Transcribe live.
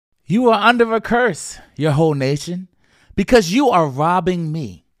You are under a curse, your whole nation, because you are robbing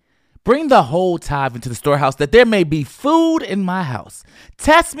me. Bring the whole tithe into the storehouse, that there may be food in my house.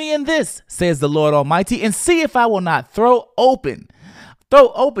 Test me in this, says the Lord Almighty, and see if I will not throw open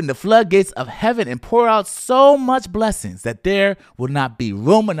the floodgates of heaven and pour out so much blessings that there will not be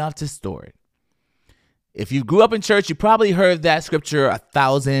room enough to store it. If you grew up in church, you probably heard that scripture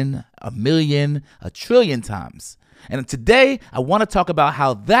 1,000, 1,000,000, 1,000,000,000 times. And today, I want to talk about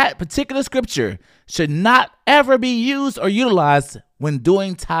how that particular scripture should not ever be used or utilized when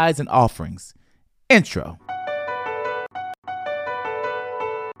doing tithes and offerings. Intro.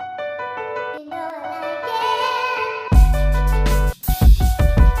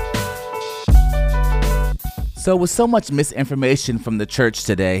 So with so much misinformation from the church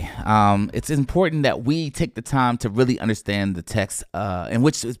today, it's important that we take the time to really understand the text in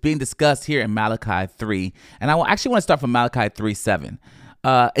which is being discussed here in Malachi 3. And I actually want to start from Malachi 3:7.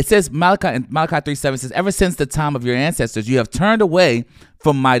 It says, Malachi 3:7 says, "Ever since the time of your ancestors, you have turned away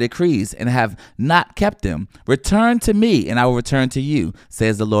from my decrees and have not kept them. Return to me, and I will return to you,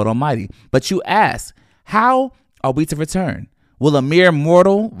 says the Lord Almighty. But you ask, how are we to return? Will a mere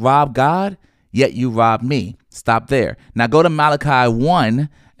mortal rob God? Yet you rob me." Stop there. Now go to Malachi 1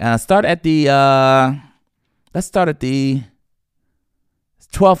 and start at the let's start at the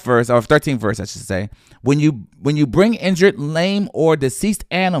 12th verse, or 13th verse, I should say. When you bring injured, lame, or deceased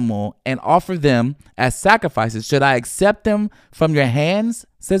animal and offer them as sacrifices, should I accept them from your hands,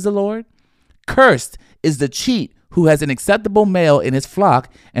 says the Lord? Cursed is the cheat who has an acceptable male in his flock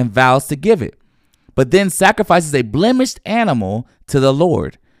and vows to give it, but then sacrifices a blemished animal to the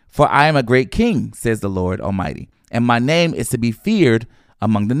Lord. For I am a great king, says the Lord Almighty, and my name is to be feared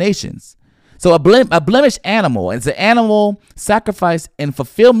among the nations. So a blemished animal is an animal sacrificed in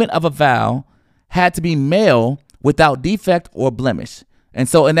fulfillment of a vow, had to be male without defect or blemish. And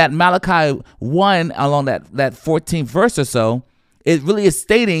so in that Malachi 1, along that 14th verse or so, it really is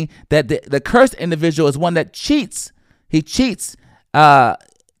stating that the cursed individual is one that cheats. He cheats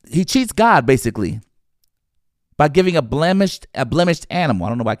God, basically, by giving a blemished animal. I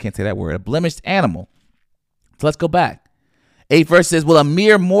don't know why I can't say that word, a blemished animal. So let's go back. 8th verse says, will a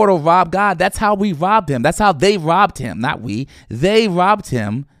mere mortal rob God? That's how we robbed him. That's how they robbed him, not we. They robbed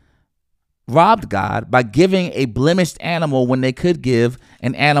God by giving a blemished animal when they could give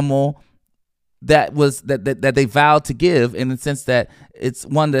an animal that they vowed to give, in the sense that it's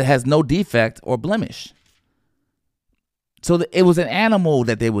one that has no defect or blemish. So it was an animal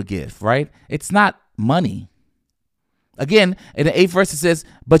that they would give, right? It's not money. Again, in the 8th verse it says,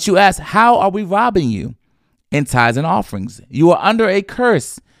 but you ask, how are we robbing you? In tithes and offerings. You are under a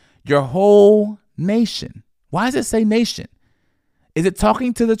curse, your whole nation. Why does it say nation? Is it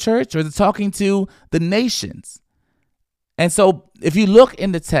talking to the church, or is it talking to the nations? And so if you look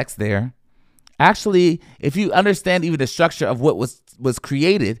in the text there, actually, if you understand even the structure of what was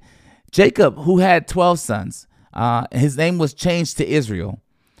created, Jacob, who had 12 sons, his name was changed to Israel.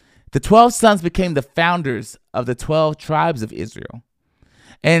 The 12 sons became the founders of the 12 tribes of Israel.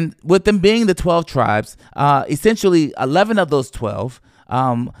 And with them being the 12 tribes, essentially 11 of those 12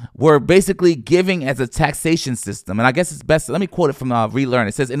 were basically giving as a taxation system. And I guess it's best, let me quote it from Relearn.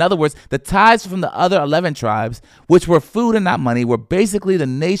 It says, in other words, the tithes from the other 11 tribes, which were food and not money, were basically the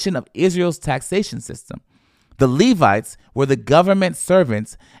nation of Israel's taxation system. The Levites were the government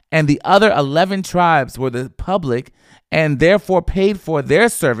servants, and the other 11 tribes were the public, and therefore paid for their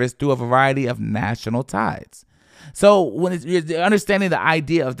service through a variety of national tithes. So when you're understanding the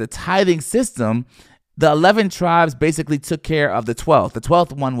idea of the tithing system, the 11 tribes basically took care of the 12th. The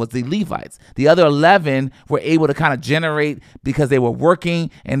 12th one was the Levites. The other 11 were able to kind of generate, because they were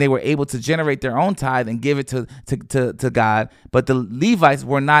working and they were able to generate their own tithe and give it to God. But the Levites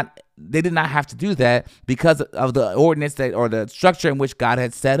they did not have to do that because of the ordinance or the structure in which God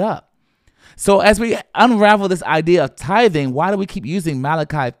had set up. So as we unravel this idea of tithing, why do we keep using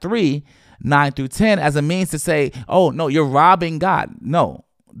Malachi 3:9-10 as a means to say, oh, no, you're robbing God? No,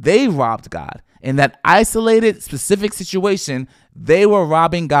 they robbed God. In that isolated, specific situation, they were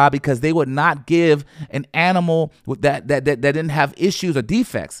robbing God because they would not give an animal that didn't have issues or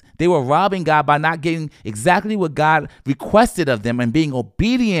defects. They were robbing God by not getting exactly what God requested of them and being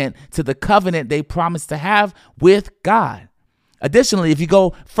obedient to the covenant they promised to have with God. Additionally, if you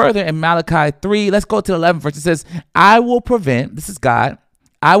go further in Malachi 3, let's go to the 11th verse. It says, I will prevent, this is God,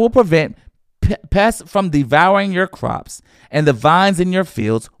 I will prevent pests from devouring your crops, and the vines in your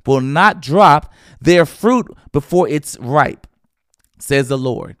fields will not drop their fruit before it's ripe, says the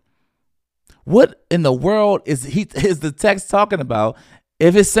Lord. What in the world is the text talking about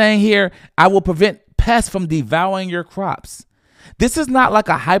if it's saying here, I will prevent pests from devouring your crops? This is not like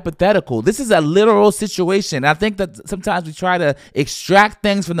a hypothetical. This is a literal situation. I think that sometimes we try to extract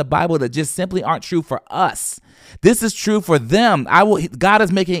things from the Bible that just simply aren't true for us. This is true for them. God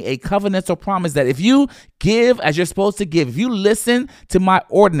is making a covenantal promise that if you give as you're supposed to give, if you listen to my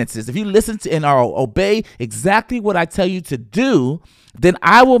ordinances, if you listen to and obey exactly what I tell you to do, then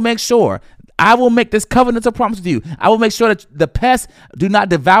I will make sure. I will make this covenantal promise with you. I will make sure that the pests do not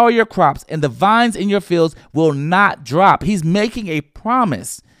devour your crops and the vines in your fields will not drop. He's making a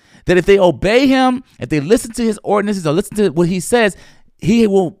promise that if they obey him, if they listen to his ordinances or listen to what he says, he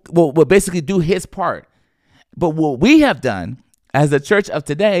will basically do his part. But what we have done as the church of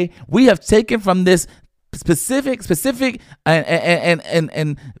today, we have taken from this specific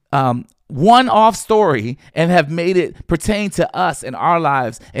and one-off story and have made it pertain to us in our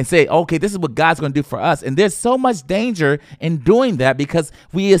lives and say, okay, this is what God's going to do for us. And there's so much danger in doing that because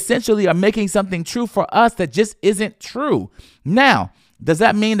we essentially are making something true for us that just isn't true. Now, does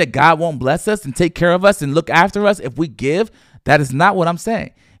that mean that God won't bless us and take care of us and look after us if we give? That is not what I'm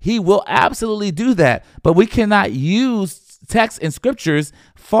saying. He will absolutely do that, but we cannot use texts and scriptures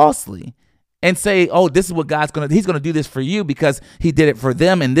falsely and say, oh, this is what he's going to do this for you because he did it for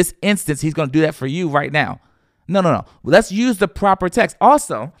them. In this instance, he's going to do that for you right now. No. Let's use the proper text.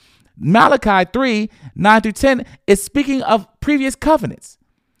 Also, Malachi 3:9-10 is speaking of previous covenants.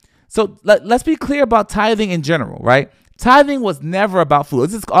 So let's be clear about tithing in general, right? Tithing was never about food.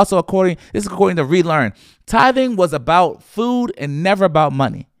 This is according to Relearn. Tithing was about food and never about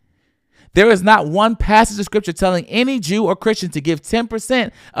money. There is not one passage of scripture telling any Jew or Christian to give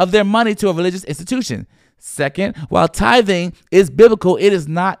 10% of their money to a religious institution. Second, while tithing is biblical, it is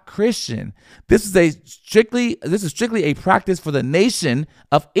not Christian. This is strictly a practice for the nation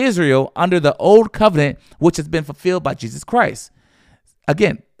of Israel under the old covenant, which has been fulfilled by Jesus Christ.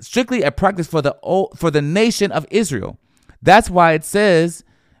 Again, strictly a practice for the nation of Israel. That's why it says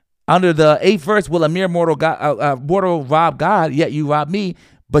under the 8th verse, will a mere mortal rob God, yet you rob me?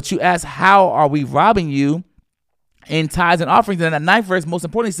 But you ask, how are we robbing you in tithes and offerings? And that 9th verse, most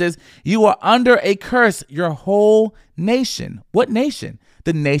importantly, says, you are under a curse, your whole nation. What nation?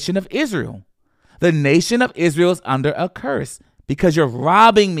 The nation of Israel. The nation of Israel is under a curse because you're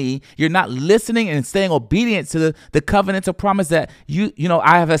robbing me. You're not listening and staying obedient to the covenantal promise that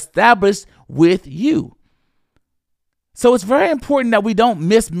I have established with you. So it's very important that we don't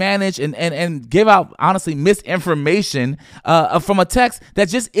mismanage and give out, honestly, misinformation from a text that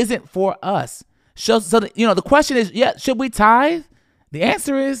just isn't for us. So the question is, should we tithe? The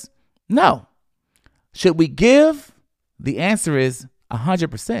answer is no. Should we give? The answer is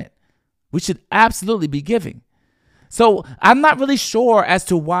 100%. We should absolutely be giving. So I'm not really sure as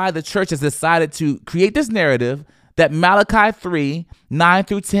to why the church has decided to create this narrative that Malachi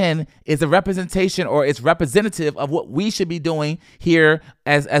 3:9-10 is a representation or it's representative of what we should be doing here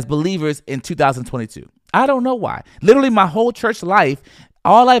as believers in 2022. I don't know why. Literally my whole church life,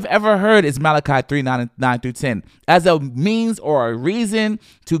 all I've ever heard is Malachi 3:9-10 as a means or a reason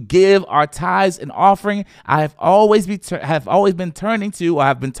to give our tithes and offering. I have always been turning to, or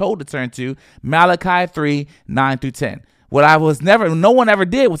have been told to turn to, Malachi 3:9-10. What no one ever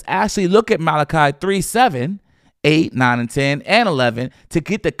did was actually look at Malachi 3:7, 8, 9, and 10, and 11 to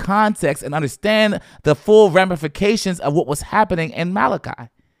get the context and understand the full ramifications of what was happening in Malachi.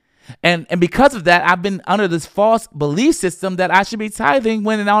 And because of that, I've been under this false belief system that I should be tithing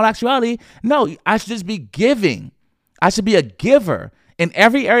when in all actuality, no, I should just be giving. I should be a giver. In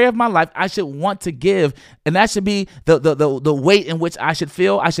every area of my life, I should want to give. And that should be the weight in which I should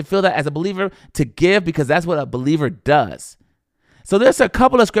feel. I should feel that as a believer to give because that's what a believer does. So there's a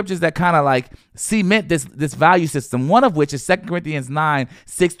couple of scriptures that kind of like cement this value system, one of which is 2 Corinthians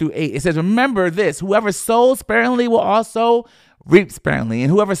 9:6-8. It says, remember this, whoever sows sparingly will also reap sparingly,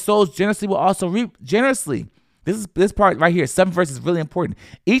 and whoever sows generously will also reap generously. This part right here, 7th verse, is really important.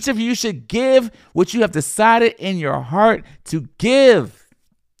 Each of you should give what you have decided in your heart to give,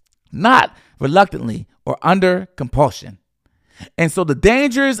 not reluctantly or under compulsion. And so the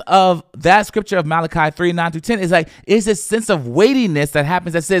dangers of that scripture of Malachi 3:9-10 is this sense of weightiness that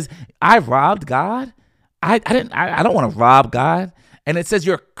happens that says, I robbed God. I don't want to rob God. And it says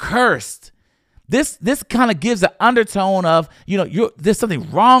you're cursed. This kind of gives an undertone of, there's something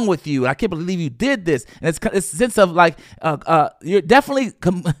wrong with you. I can't believe you did this. And it's a sense of like, you're definitely,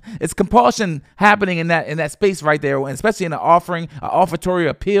 it's compulsion happening in that space right there. And especially in an offertory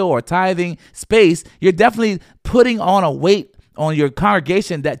appeal or tithing space, you're definitely putting on a weight on your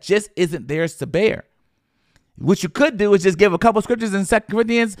congregation that just isn't theirs to bear. What you could do is just give a couple scriptures in 2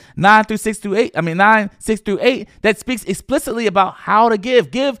 Corinthians 9:6-8 that speaks explicitly about how to give.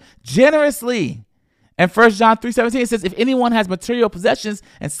 Give generously. And 1 John 3:17 says, if anyone has material possessions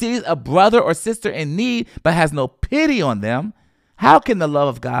and sees a brother or sister in need but has no pity on them, how can the love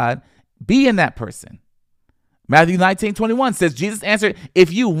of God be in that person? Matthew 19:21 says, Jesus answered,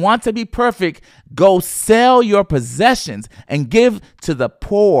 if you want to be perfect, go sell your possessions and give to the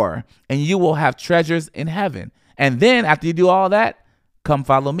poor, and you will have treasures in heaven. And then after you do all that, come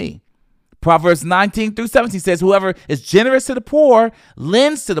follow me. Proverbs 19-17 says, whoever is generous to the poor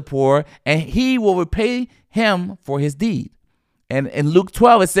lends to the poor, and he will repay him for his deed. And in Luke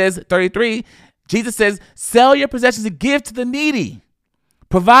 12, it says 33, Jesus says, sell your possessions and give to the needy.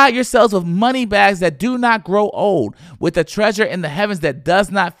 Provide yourselves with money bags that do not grow old, with a treasure in the heavens that does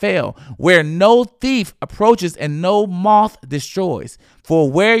not fail, where no thief approaches and no moth destroys.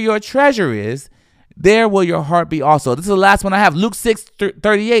 For where your treasure is, there will your heart be also. This is the last one I have. Luke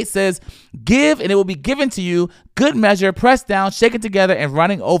 6:38 says, give and it will be given to you. Good measure, pressed down, shaken together, and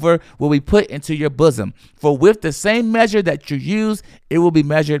running over will be put into your bosom. For with the same measure that you use, it will be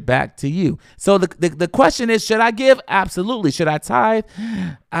measured back to you. So the question is, should I give? Absolutely. Should I tithe?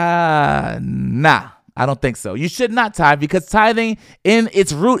 Nah. I don't think so. You should not tithe, because tithing in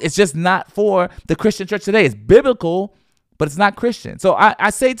its root is just not for the Christian church today. It's biblical, but it's not Christian. So I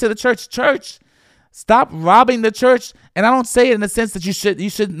say to the church, stop robbing the church. And I don't say it in the sense that you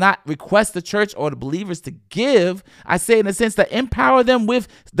should not request the church or the believers to give. I say it in the sense that empower them with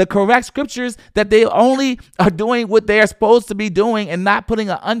the correct scriptures, that they only are doing what they are supposed to be doing and not putting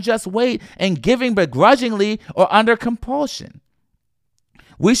an unjust weight and giving begrudgingly or under compulsion.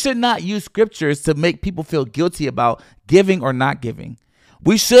 We should not use scriptures to make people feel guilty about giving or not giving.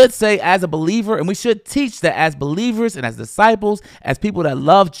 We should say as a believer, and we should teach that as believers and as disciples, as people that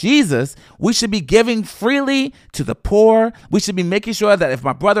love Jesus, we should be giving freely to the poor. We should be making sure that if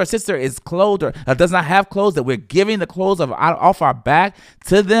my brother or sister is clothed or does not have clothes, that we're giving the clothes off our back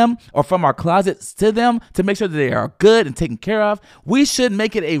to them or from our closets to them to make sure that they are good and taken care of. We should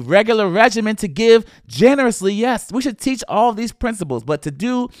make it a regular regimen to give generously. Yes, we should teach all of these principles, but to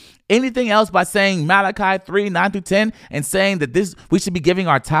do anything else by saying Malachi 3:9-10 and saying that we should be giving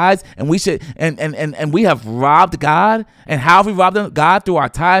our tithes and we should and we have robbed God, and how have we robbed God? Through our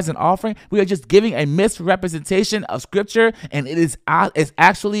tithes and offering. We are just giving a misrepresentation of scripture, and it's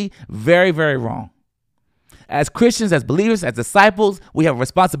actually very, very wrong. As Christians, as believers, as disciples, we have a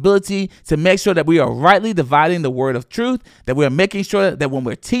responsibility to make sure that we are rightly dividing the word of truth, that we are making sure that when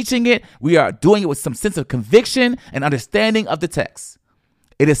we're teaching it, we are doing it with some sense of conviction and understanding of the text.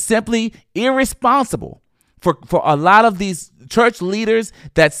 It is simply irresponsible for a lot of these church leaders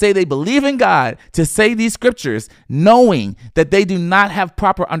that say they believe in God to say these scriptures, knowing that they do not have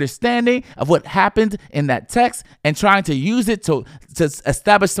proper understanding of what happened in that text and trying to use it to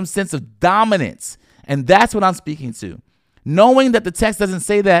establish some sense of dominance. And that's what I'm speaking to. Knowing that the text doesn't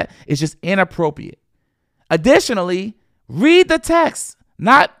say that is just inappropriate. Additionally, read the text.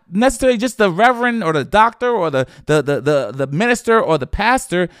 Not necessarily just the reverend or the doctor or the minister or the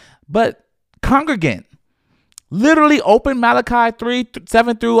pastor, but congregant. Literally open Malachi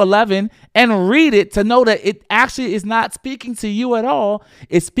 3:7-11 and read it to know that it actually is not speaking to you at all.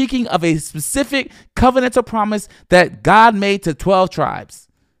 It's speaking of a specific covenantal promise that God made to 12 tribes.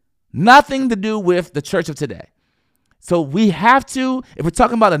 Nothing to do with the church of today. So we have to, if we're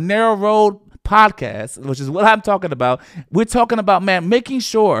talking about a narrow road podcast, which is what I'm talking about, we're talking about, man, making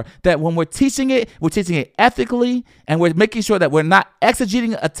sure that when we're teaching it ethically, and we're making sure that we're not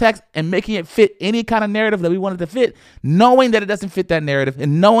exegeting a text and making it fit any kind of narrative that we want it to fit, knowing that it doesn't fit that narrative,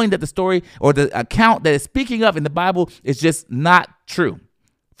 and knowing that the story or the account that it's speaking of in the Bible is just not true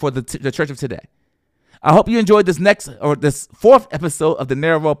for the church of today. I hope you enjoyed this fourth episode of the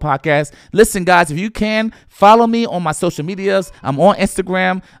Narrow Road Podcast. Listen, guys, if you can, follow me on my social medias. I'm on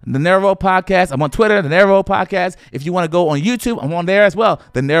Instagram, the Narrow Road Podcast. I'm on Twitter, the Narrow Road Podcast. If you want to go on YouTube, I'm on there as well,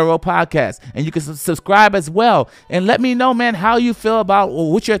 the Narrow Road Podcast. And you can subscribe as well. And let me know, man, how you feel about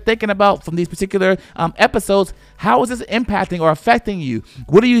or what you're thinking about from these particular episodes. How is this impacting or affecting you?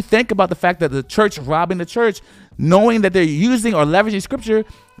 What do you think about the fact that the church robbing the church, knowing that they're using or leveraging scripture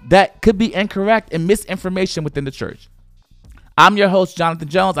that could be incorrect and misinformation within the church? I'm your host, Jonathan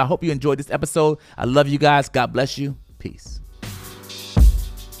Jones. I hope you enjoyed this episode. I love you guys. God bless you. Peace.